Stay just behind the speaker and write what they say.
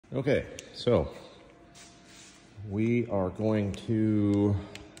Okay, so we are going to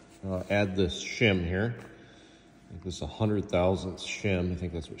add this shim here. I think this is a 100,000th shim. I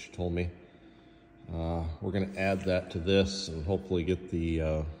think that's what she told me. We're going to add that to this and hopefully get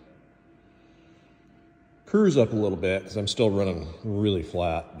the cruise up a little bit because I'm still running really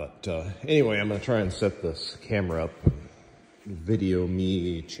flat. But anyway, I'm going to try and set this camera up, video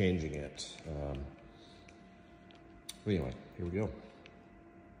me changing it. But anyway, here we go.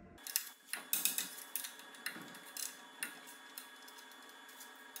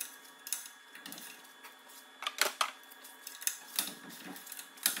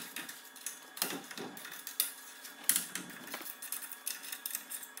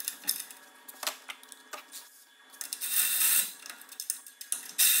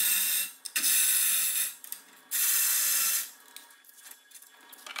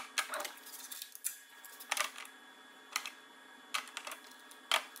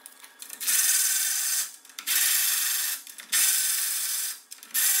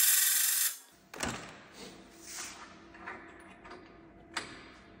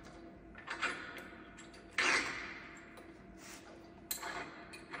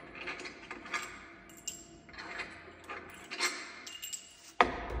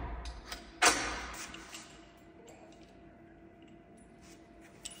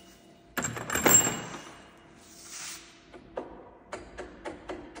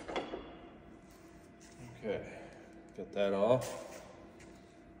 Okay, get that off.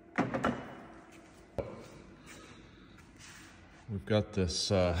 We've got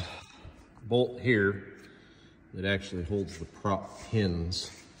this bolt here that actually holds the prop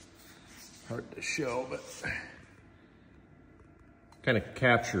pins. Hard to show, but kind of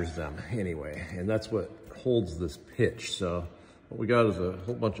captures them anyway, and that's what holds this pitch. So what we got is a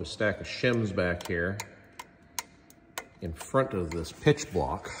whole bunch of stack of shims back here in front of this pitch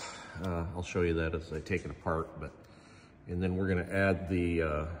block. I'll show you that as I take it apart, and then we're going to add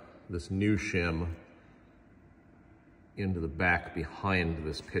the this new shim into the back behind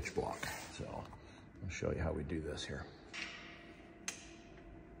this pitch block. So I'll show you how we do this here.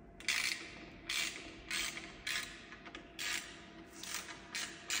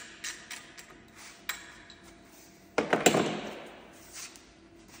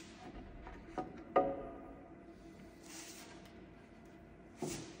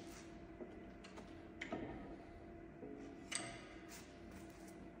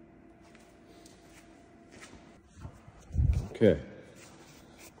 Okay,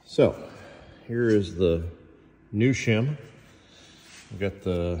 so here is the new shim. We've got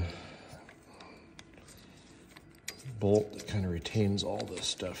the bolt that kind of retains all this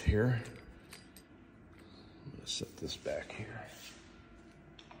stuff here. I'm going to set this back here.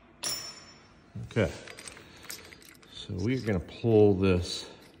 Okay, so we're going to pull this.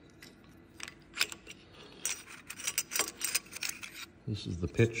 This is the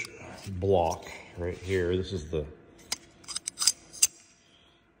pitch block right here. This is the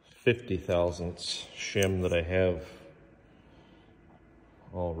 50,000th shim that I have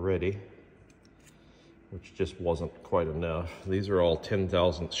already, which just wasn't quite enough. These are all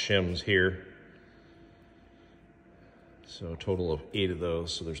 10,000th shims here. So a total of 8 of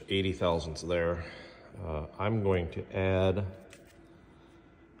those, so there's 80,000ths there. I'm going to add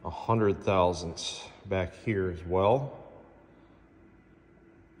 100,000ths back here as well.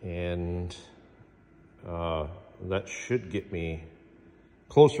 And that should get me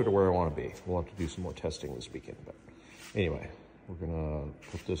closer to where I want to be. We'll have to do some more testing this weekend, but anyway, we're gonna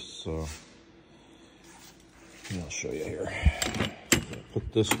put this, I'll show you here.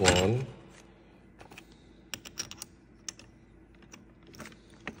 Put this one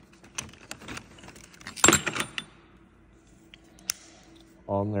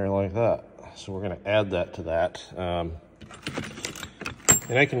on there like that. So we're gonna add that to that. And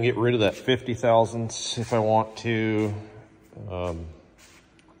I can get rid of that 50,000ths if I want to.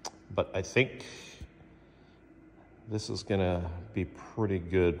 But I think this is gonna be pretty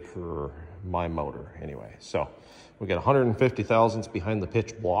good for my motor anyway. So we got 150,000ths behind the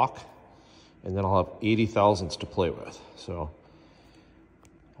pitch block, and then I'll have 80,000ths to play with. So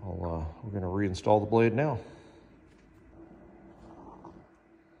we're gonna reinstall the blade now.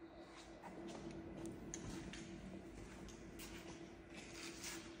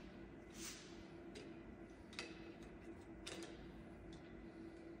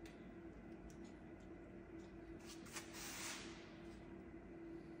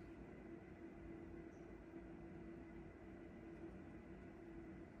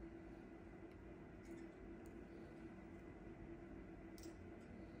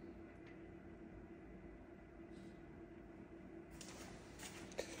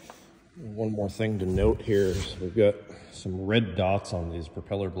 One more thing to note here is we've got some red dots on these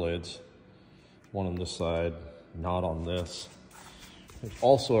propeller blades. One on this side, not on this. There's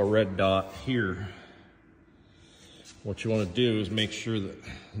also a red dot here. What you want to do is make sure that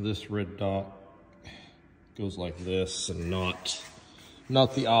this red dot goes like this and not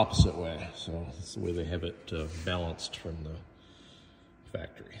the opposite way. So that's the way they have it balanced from the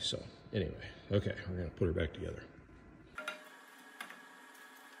factory. So anyway, okay, we're gonna put her back together.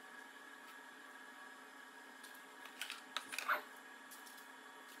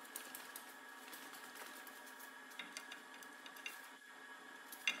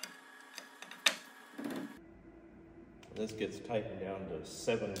 This gets tightened down to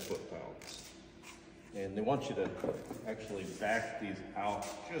 7 foot-pounds. And they want you to actually back these out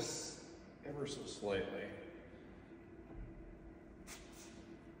just ever so slightly.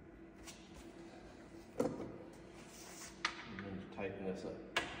 And then tighten this up.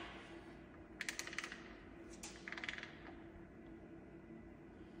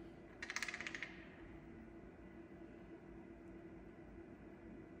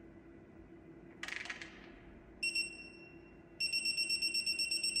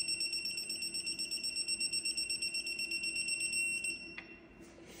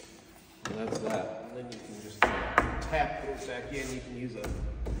 And that's that. And then you can just tap those back in. You can use a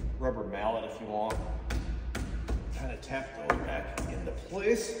rubber mallet if you want. Kind of tap those back into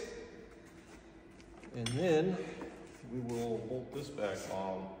place. And then we will bolt this back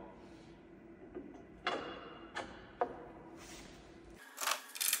on.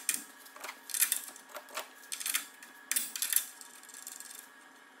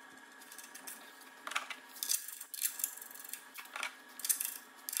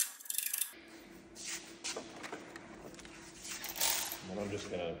 And I'm just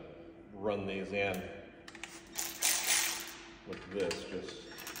going to run these in with this, just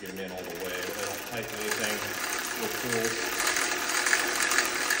get them in all the way. I don't tighten anything with tools.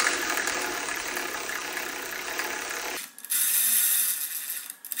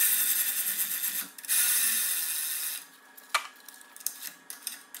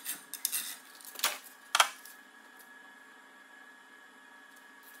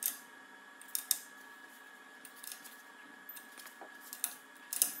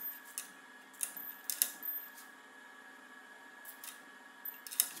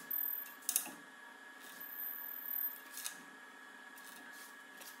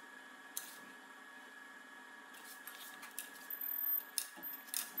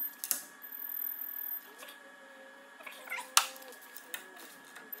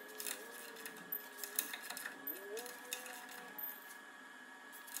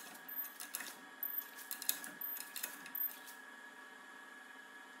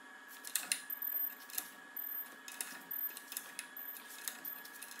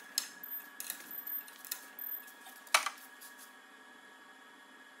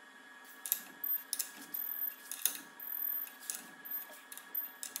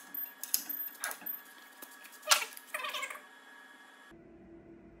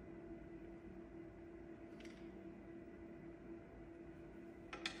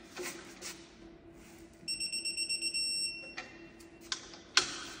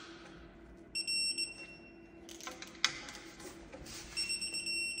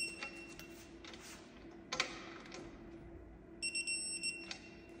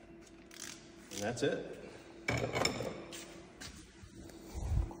 And that's it.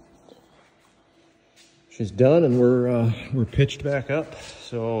 She's done, and we're pitched back up.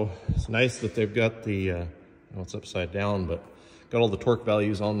 So it's nice that they've got the, well, it's upside down, but got all the torque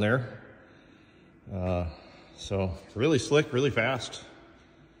values on there. So really slick, really fast.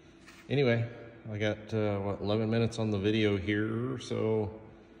 Anyway, I got, what, 11 minutes on the video here. So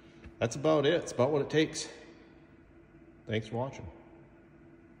that's about it. It's about what it takes. Thanks for watching.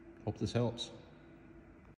 Hope this helps.